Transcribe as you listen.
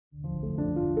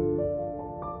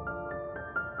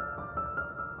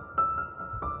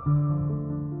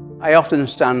I often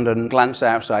stand and glance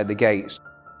outside the gates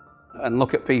and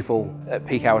look at people at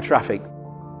peak hour traffic.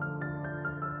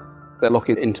 They're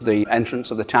looking into the entrance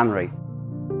of the tannery.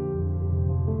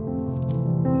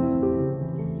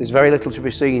 There's very little to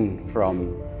be seen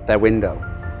from their window,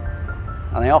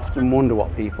 and I often wonder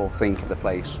what people think of the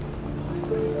place.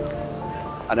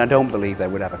 And I don't believe they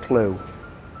would have a clue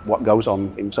what goes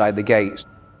on inside the gates.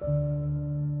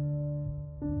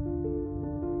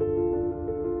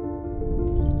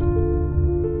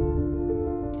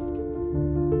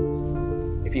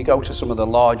 If you go to some of the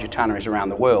larger tanneries around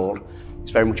the world,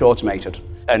 it's very much automated,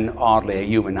 and hardly a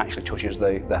human actually touches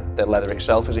the leather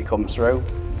itself as it comes through.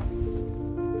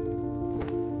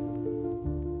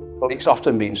 But it's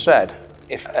often been said,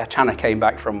 if a tanner came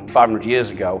back from 500 years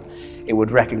ago, it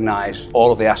would recognise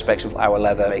all of the aspects of our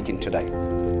leather making today.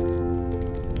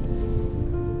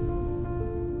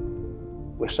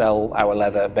 We sell our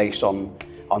leather based on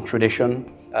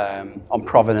tradition, on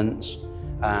provenance,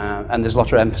 and there's a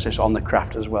lot of emphasis on the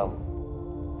craft as well.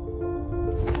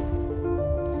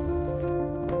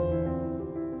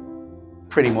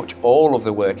 Pretty much all of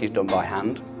the work is done by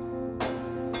hand.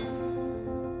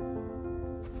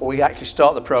 We actually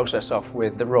start the process off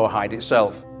with the raw hide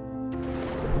itself.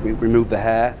 We remove the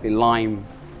hair, we lime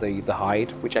the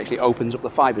hide, which actually opens up the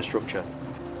fibre structure.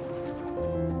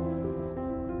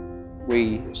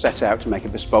 We set out to make a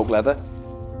bespoke leather,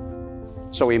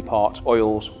 so we impart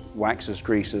oils, waxes,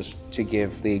 greases to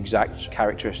give the exact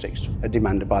characteristics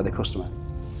demanded by the customer.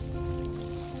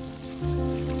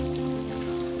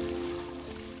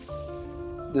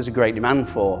 There's a great demand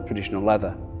for traditional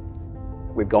leather.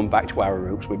 We've gone back to our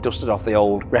roots, we've dusted off the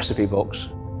old recipe books,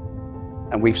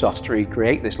 and we've started to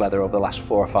recreate this leather over the last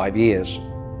 4 or 5 years.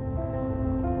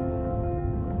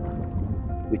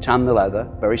 We tan the leather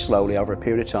very slowly over a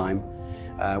period of time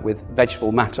with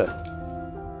vegetable matter.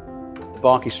 The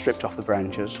bark is stripped off the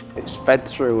branches, it's fed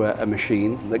through a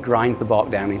machine that grinds the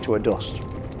bark down into a dust.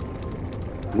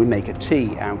 We make a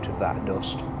tea out of that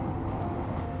dust,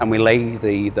 and we lay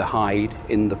the hide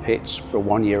in the pits for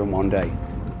 1 year and 1 day.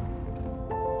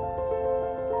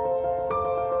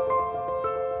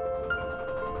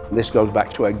 This goes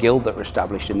back to a guild that was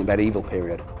established in the medieval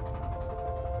period.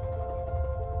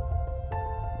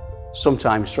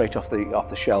 Sometimes straight off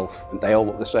the shelf, they all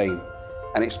look the same.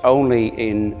 And it's only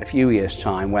in a few years'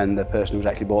 time when the person who's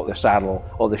actually bought the saddle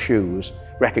or the shoes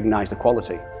recognise the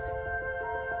quality.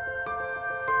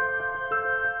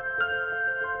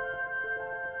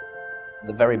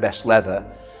 The very best leather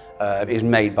is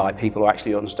made by people who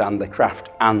actually understand the craft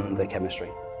and the chemistry.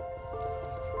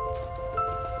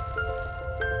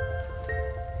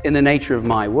 In the nature of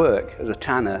my work as a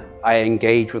tanner, I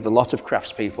engage with a lot of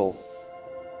craftspeople.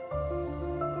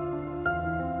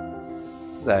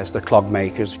 There's the clog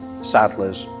makers,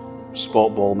 saddlers,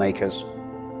 sport ball makers.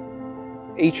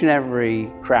 Each and every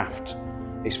craft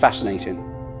is fascinating.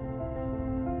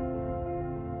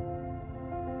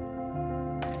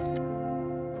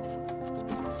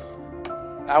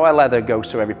 Our leather goes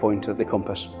to every point of the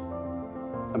compass.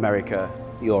 America,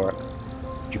 Europe,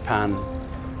 Japan.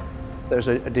 There's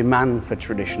a demand for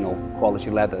traditional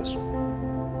quality leathers.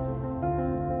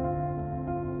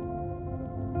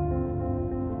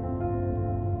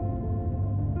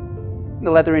 The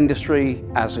leather industry,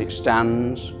 as it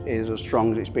stands, is as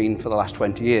strong as it's been for the last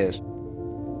 20 years.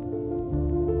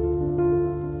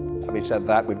 Having said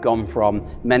that, we've gone from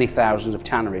many thousands of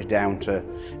tanneries down to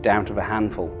a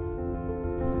handful.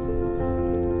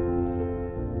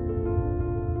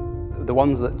 The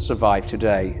ones that survive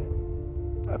today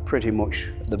are pretty much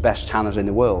the best tanners in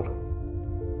the world.